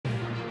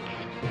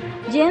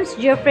James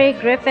Geoffrey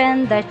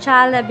Griffin, the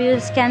child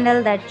abuse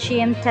scandal that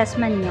shamed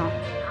Tasmania.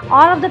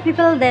 All of the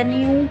people that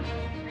knew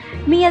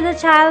me as a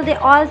child, they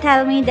all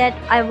tell me that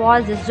I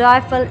was this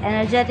joyful,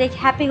 energetic,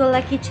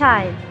 happy-go-lucky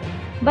child.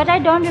 But I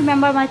don't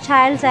remember my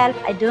child self.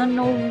 I don't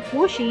know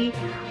who she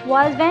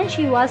was when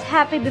she was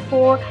happy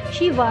before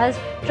she was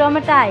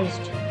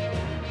traumatized.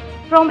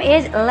 From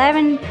age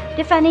 11,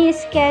 Tiffany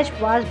Sketch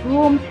was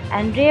groomed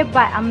and raped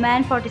by a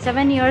man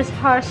 47 years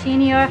her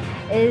senior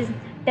in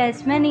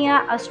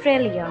Tasmania,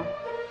 Australia.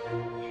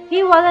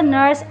 He was a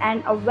nurse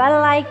and a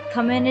well-liked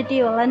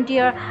community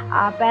volunteer,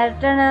 a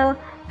paternal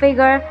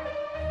figure,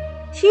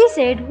 she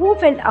said, who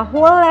felt a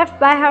hole left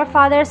by her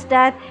father's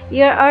death a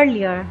year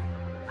earlier.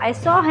 I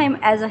saw him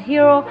as a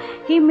hero.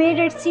 He made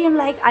it seem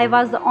like I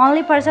was the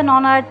only person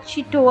on earth,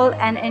 she told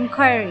an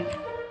inquiry.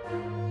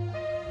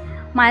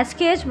 My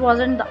Sketch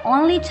wasn't the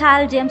only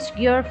child James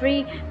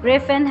Geoffrey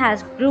Griffin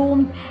has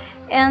groomed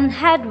and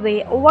had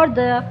way over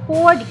the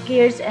 4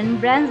 decades and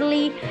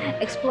brazenly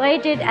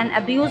exploited and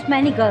abused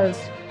many girls.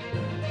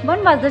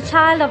 One was the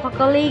child of a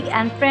colleague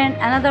and friend,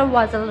 another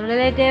was a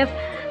relative.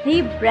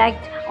 He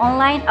bragged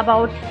online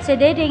about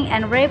sedating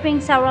and raping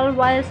several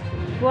wives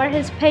were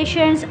his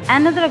patients.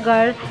 Another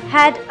girl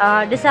had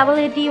a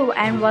disability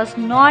and was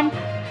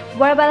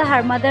non-verbal.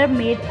 Her mother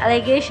made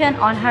allegation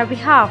on her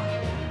behalf.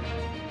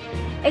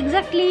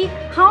 Exactly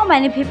how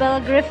many people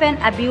Griffin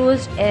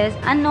abused is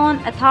unknown.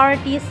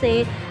 Authorities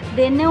say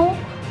they know,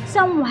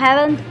 some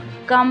haven't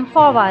come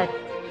forward.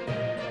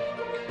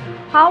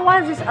 How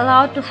was this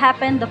allowed to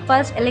happen? The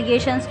first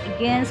allegations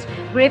against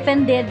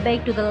Griffin date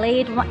back to the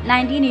late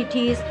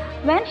 1980s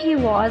when he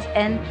was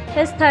in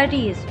his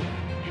 30s.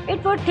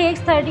 It would take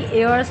 30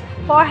 years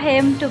for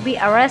him to be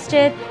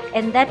arrested.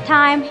 In that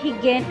time, he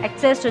gained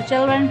access to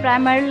children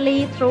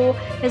primarily through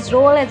his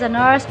role as a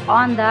nurse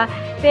on the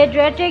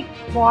pediatric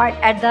ward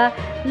at the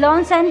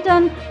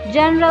Launceston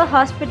General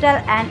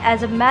Hospital and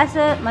as a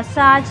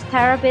massage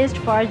therapist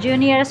for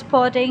junior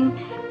sporting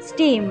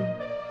team.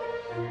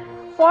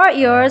 For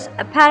years,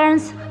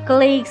 parents,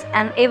 colleagues,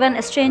 and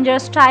even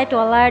strangers tried to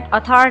alert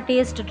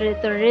authorities to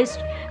the risk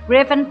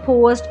Griffin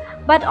posed,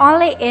 but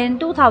only in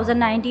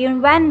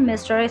 2019, when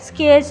Mr.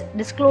 Sketch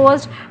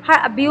disclosed her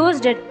abuse,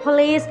 did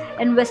police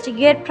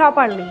investigate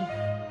properly.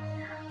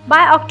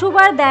 By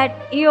October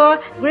that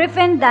year,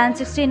 Griffin, then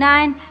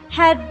 69,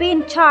 had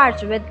been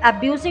charged with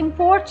abusing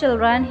 4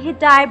 children. He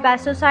died by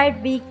suicide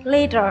a week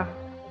later.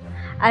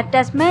 A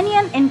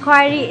Tasmanian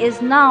inquiry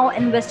is now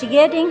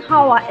investigating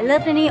how a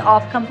litany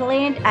of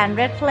complaints and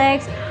red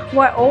flags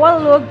were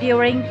overlooked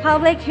during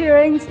public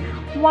hearings,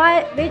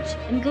 which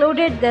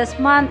included this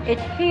month. It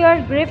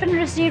here Griffin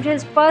received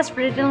his first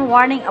written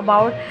warning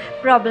about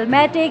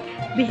problematic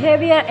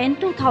behavior in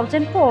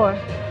 2004.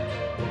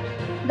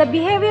 The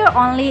behavior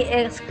only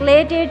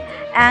escalated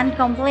and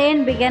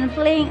complaints began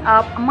piling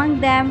up. Among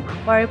them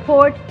were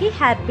reports he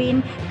had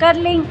been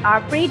cuddling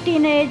a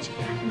pre-teenage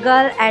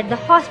girl at the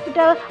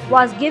hospital,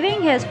 was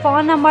giving his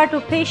phone number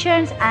to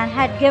patients, and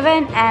had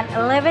given an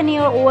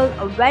 11-year-old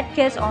a wet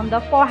kiss on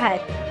the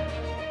forehead.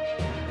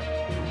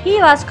 He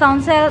was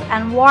counseled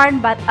and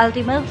warned but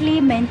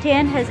ultimately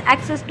maintained his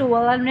access to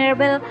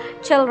vulnerable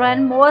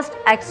children. Most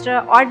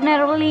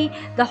extraordinarily,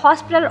 the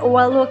hospital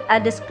overlooked a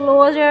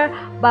disclosure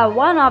by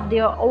one of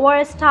their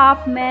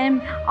overstaffed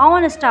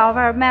own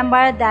staff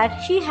member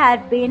that she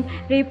had been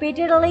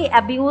repeatedly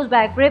abused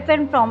by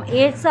Griffin from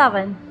age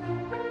 7.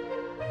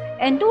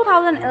 In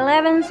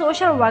 2011,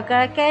 social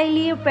worker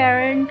Kylie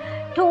Perrin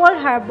told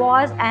her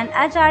boss and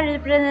HR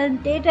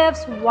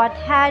representatives what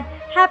had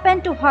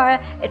happened to her.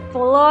 It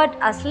followed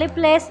a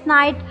sleepless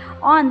night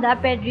on the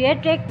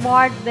pediatric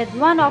ward with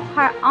one of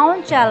her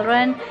own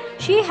children.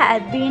 She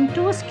had been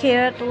too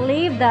scared to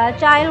leave the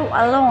child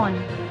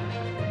alone.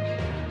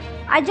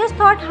 I just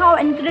thought how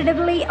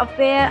incredibly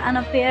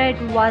unfair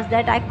it was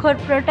that I could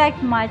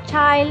protect my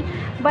child,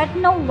 but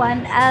no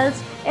one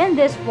else in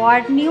this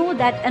ward knew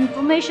that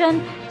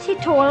information, she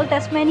told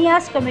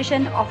Tasmania's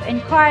Commission of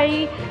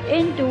Inquiry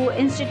into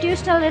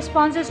Institutional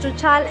Responses to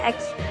Child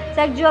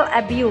Sexual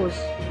Abuse.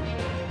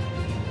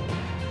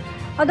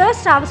 Other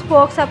staff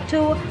spoke up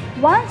too.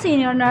 One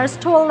senior nurse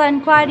told the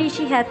inquiry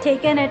she had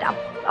taken it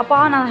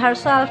upon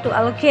herself to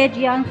allocate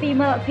young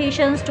female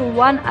patients to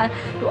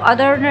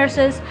other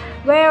nurses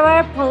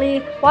wherever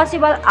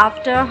possible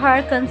after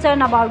her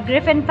concern about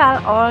Griffin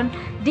fell on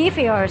deaf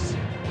ears.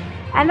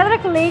 Another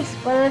colleague,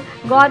 Will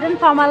Gordon,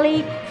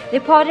 formerly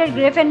reported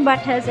Griffin, but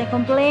his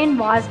complaint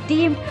was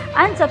deemed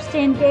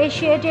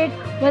unsubstantiated.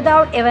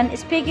 Without even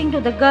speaking to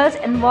the girls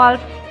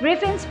involved,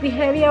 Griffin's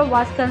behavior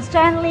was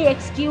constantly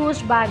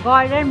excused by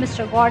Gordon.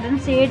 Mr. Gordon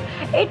said,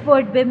 "It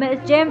would be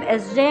Jim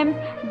is Jim,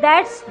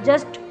 that's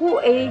just who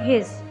he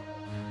is."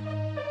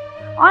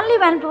 Only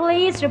when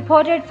police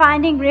reported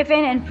finding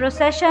Griffin in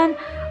possession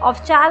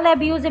of child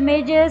abuse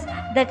images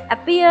that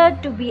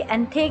appeared to be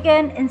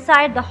taken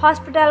inside the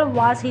hospital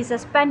was he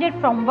suspended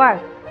from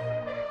work.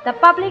 The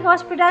public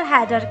hospital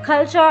had a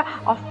culture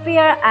of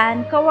fear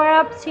and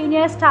cover-up,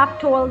 senior staff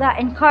told the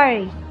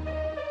inquiry.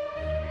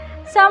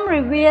 Some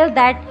revealed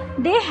that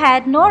they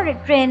had no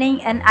training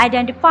in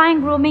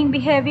identifying grooming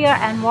behavior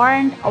and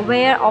weren't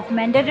aware of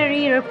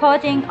mandatory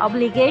reporting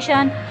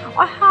obligation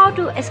or how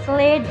to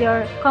escalate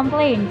their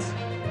complaints.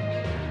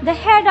 The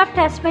head of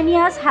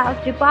Tasmania's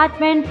health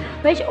department,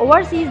 which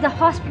oversees the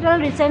hospital,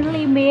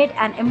 recently made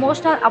an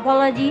emotional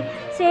apology,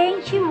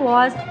 saying she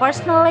was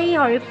personally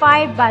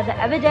horrified by the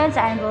evidence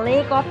and the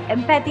lack of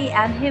empathy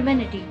and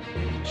humanity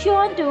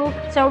shown to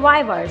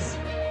survivors.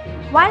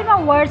 While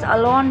my words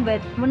alone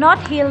will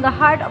not heal the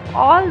heart of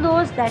all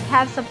those that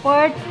have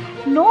suffered,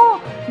 no,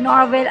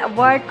 nor will a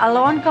word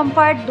alone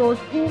comfort those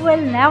who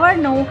will never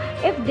know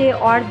if they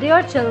or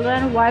their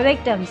children were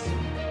victims.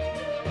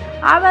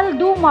 I will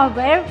do my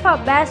very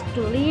best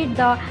to lead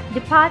the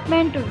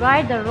department to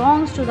right the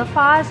wrongs to the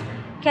past,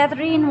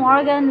 Catherine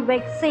Morgan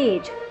Wick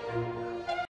said.